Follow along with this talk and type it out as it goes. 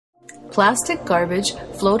Plastic garbage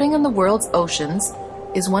floating in the world's oceans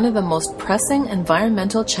is one of the most pressing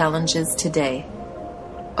environmental challenges today.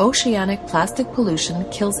 Oceanic plastic pollution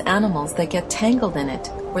kills animals that get tangled in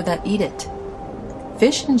it or that eat it.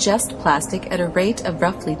 Fish ingest plastic at a rate of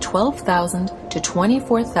roughly 12,000 to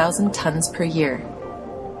 24,000 tons per year.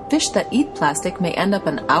 Fish that eat plastic may end up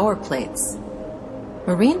on our plates.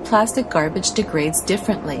 Marine plastic garbage degrades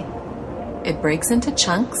differently. It breaks into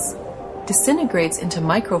chunks, disintegrates into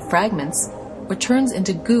microfragments, or turns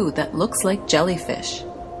into goo that looks like jellyfish.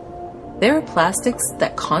 There are plastics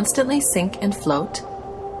that constantly sink and float,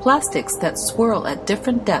 plastics that swirl at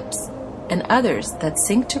different depths, and others that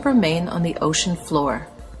sink to remain on the ocean floor.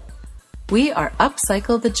 We are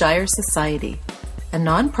UpGyres the UGYRES Society, a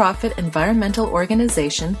non-profit environmental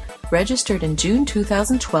organization registered in June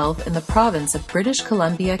 2012 in the province of British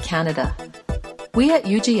Columbia, Canada. We at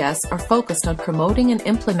UGS are focused on promoting and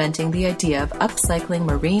implementing the idea of upcycling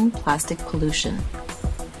marine plastic pollution.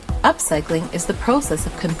 Upcycling is the process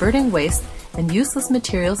of converting waste and useless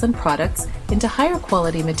materials and products into higher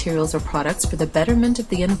quality materials or products for the betterment of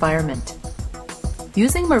the environment.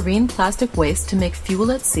 Using marine plastic waste to make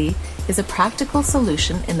fuel at sea is a practical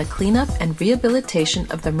solution in the cleanup and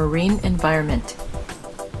rehabilitation of the marine environment.